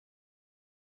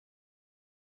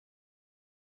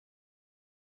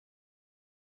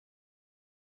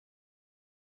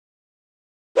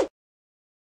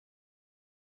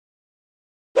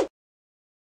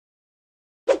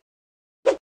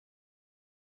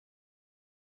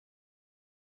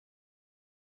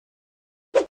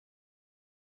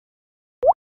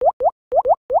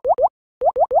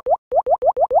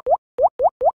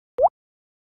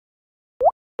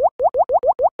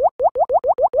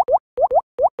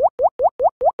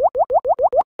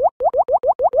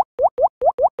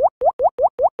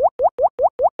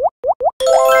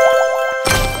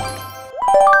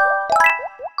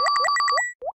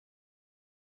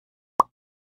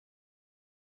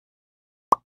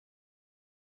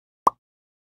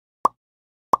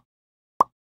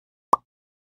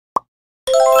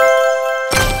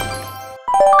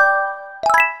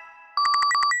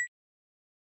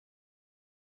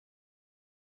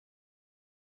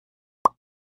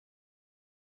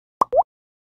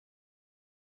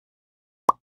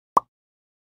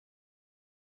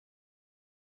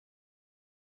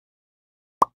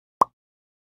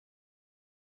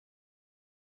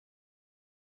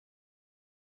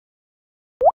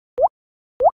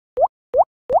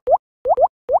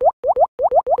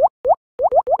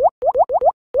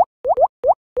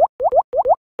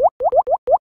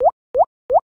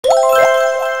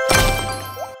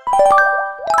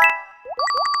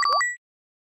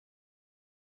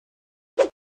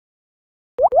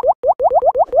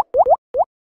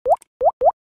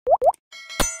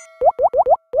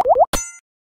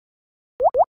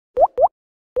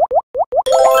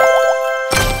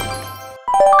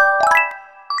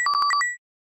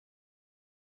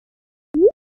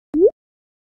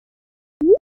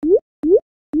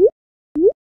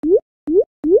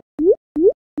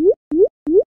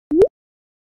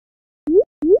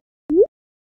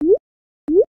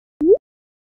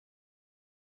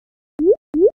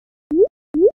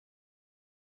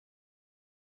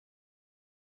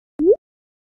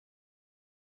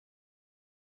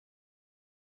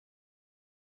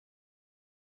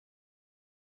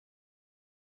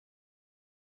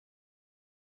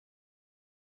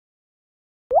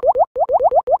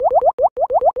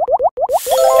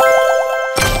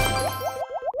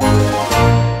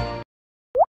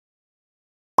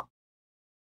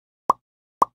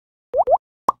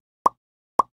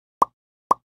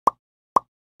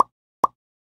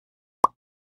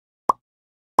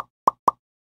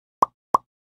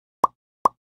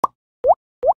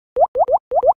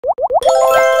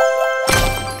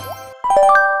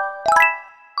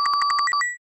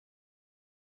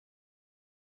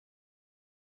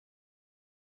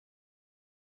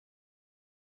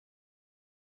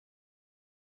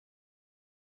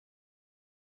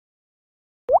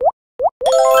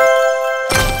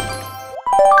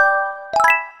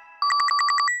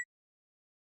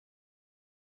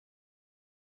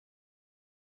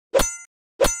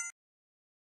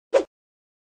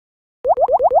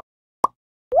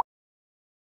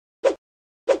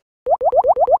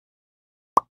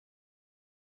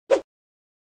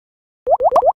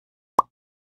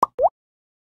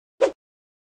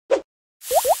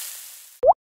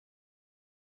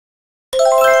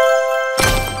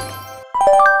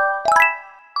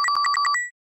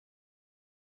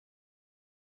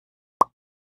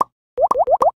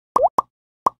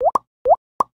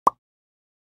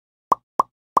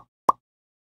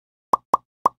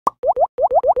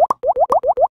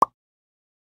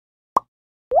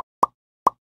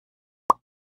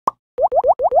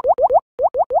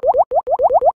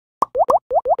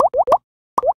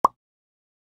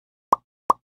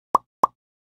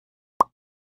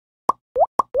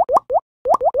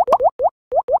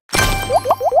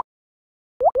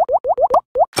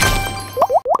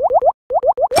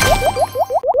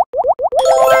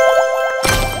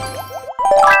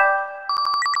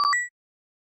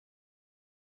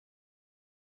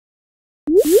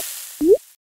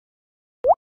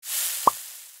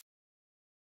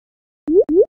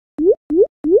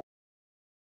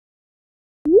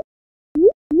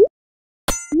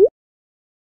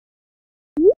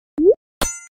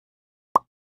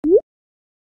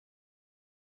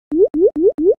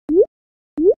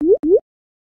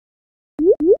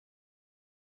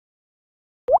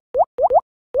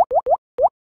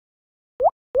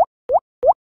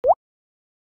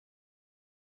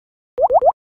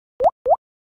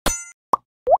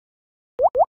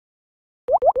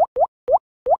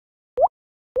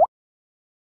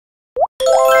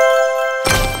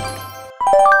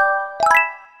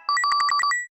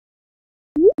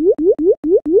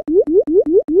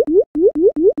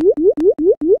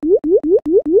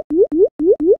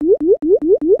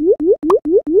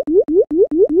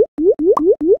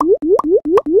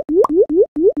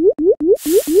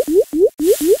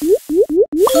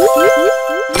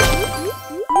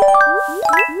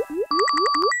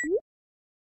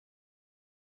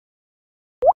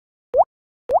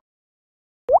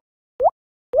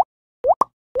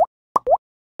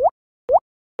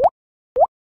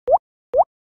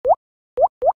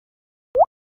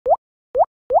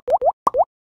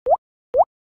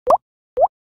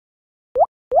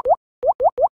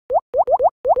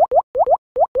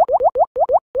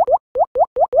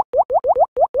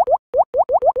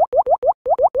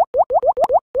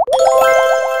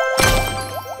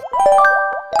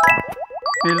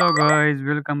Hello guys,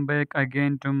 welcome back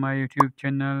again to my YouTube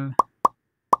channel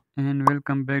and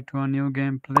welcome back to a new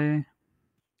gameplay.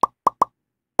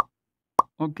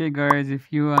 Okay guys,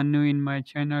 if you are new in my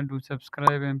channel, do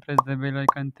subscribe and press the bell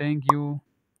icon. Thank you.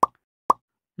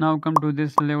 Now come to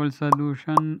this level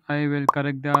solution. I will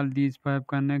correct all these pipe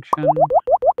connection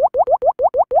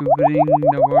to bring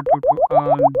the water to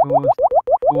all those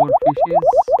four fishes.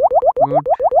 Good.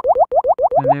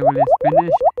 The level is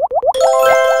finished.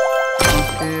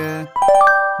 Okay.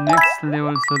 Next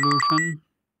level solution.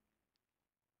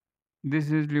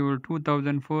 This is level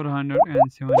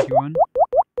 2471.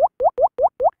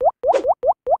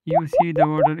 You see the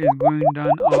water is going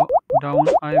down.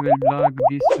 I will block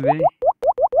this way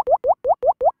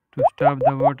to stop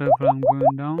the water from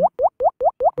going down.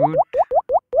 Good.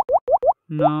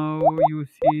 Now you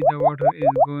see the water is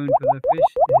going to the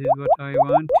fish. This is what I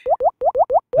want.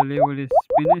 The level is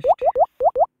finished.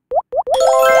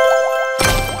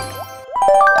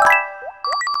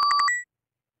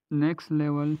 Next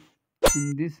level.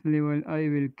 In this level I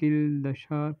will kill the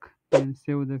shark and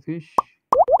save the fish.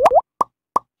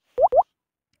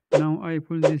 Now I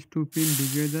pull these two pins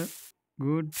together.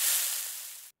 Good.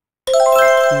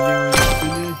 The level is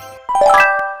finished.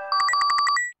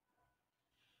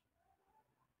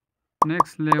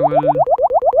 Next level.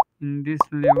 In this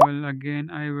level again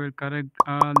I will correct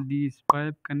all these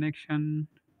pipe connection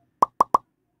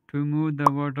to move the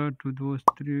water to those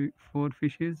 4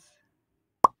 fishes.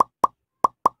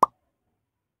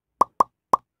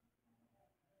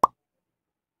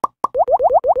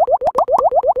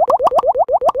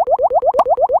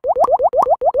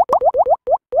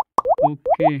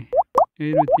 Okay,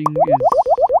 everything is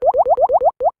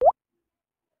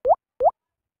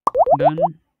done.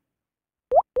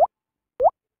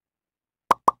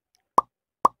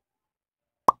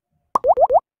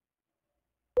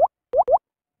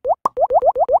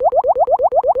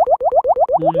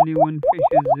 Only one fish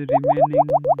is remaining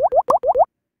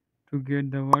to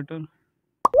get the water.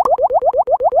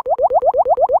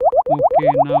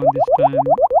 Okay, now this time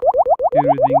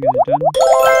everything is done.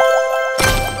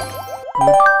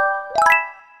 Good.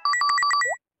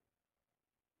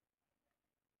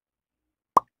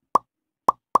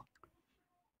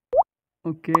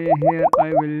 Okay, here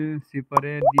I will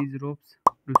separate these ropes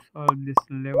to solve this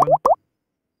level.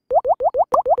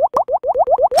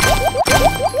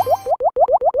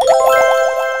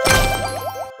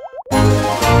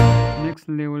 Next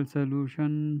level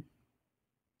solution.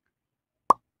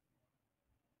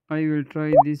 I will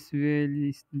try this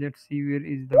way. Let's see where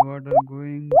is the water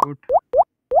going. Good.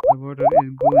 The water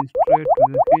is going straight to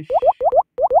the fish.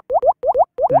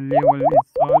 The level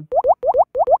is solved.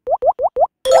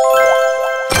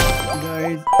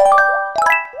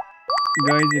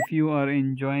 Guys, if you are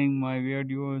enjoying my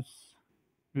videos,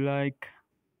 like,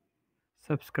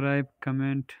 subscribe,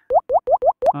 comment,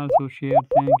 also share.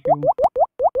 Thank you.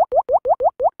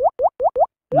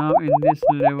 Now in this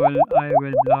level I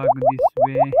will block this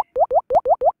way.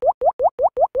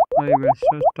 I will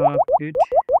stop it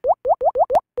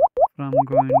from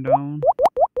going down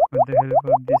with the help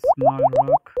of this small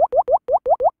rock.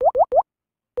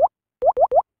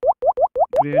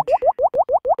 Great.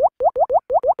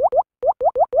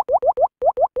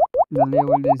 The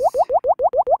level is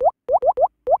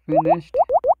finished.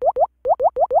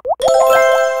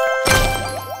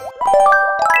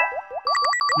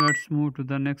 Let's move to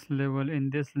the next level. In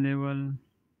this level,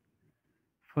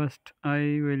 first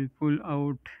I will pull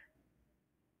out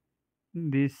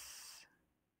this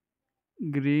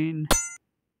green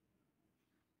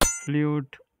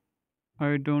fluid.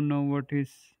 I don't know what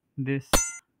is this.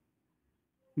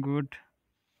 Good.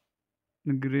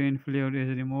 The green fluid is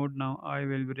removed. Now I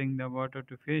will bring the water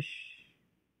to fish.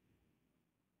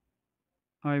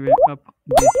 I will up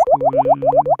this pool.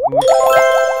 Good.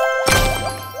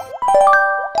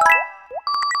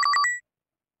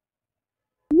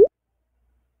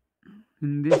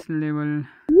 In this level,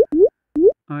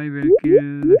 I will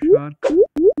kill the shark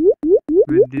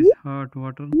with this hot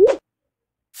water.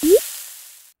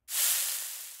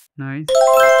 Nice.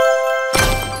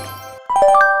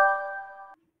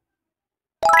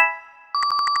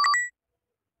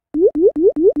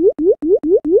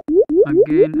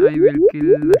 Again, I will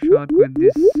kill the shark with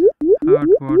this hot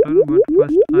water, but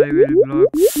first I will block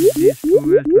these two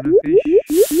wells to the fish.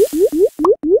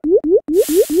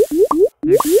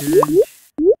 Excellent.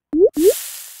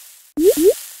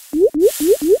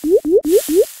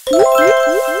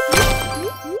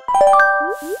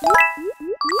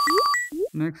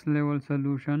 Next level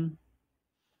solution.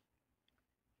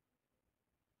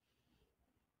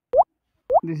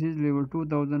 This is level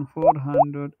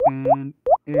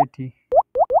 2480.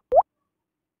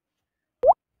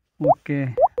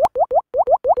 Okay.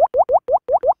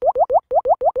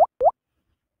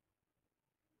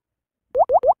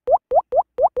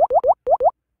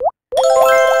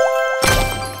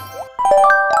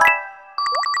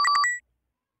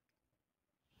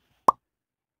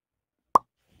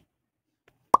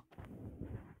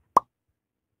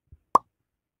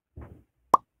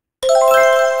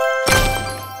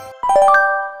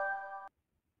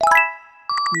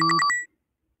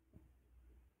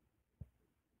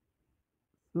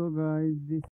 So guys,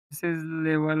 this is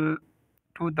level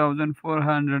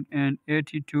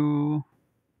 2482.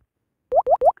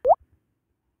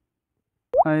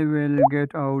 I will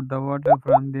get out the water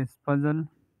from this puzzle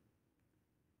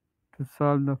to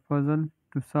solve the puzzle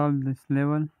to solve this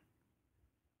level.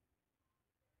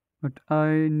 But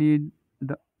I need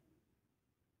the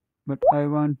but I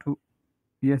want to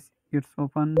yes, it's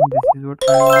open. This is what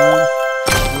I want.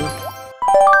 Good.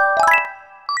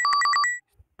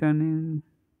 Turning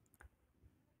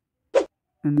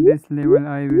in this level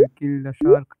I will kill the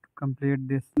shark to complete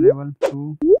this level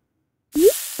too.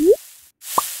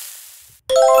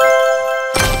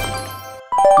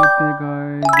 Okay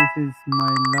guys, this is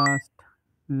my last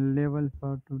level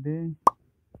for today.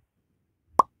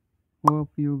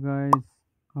 Hope you guys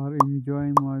are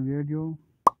enjoying my video.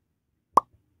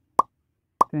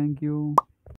 Thank you.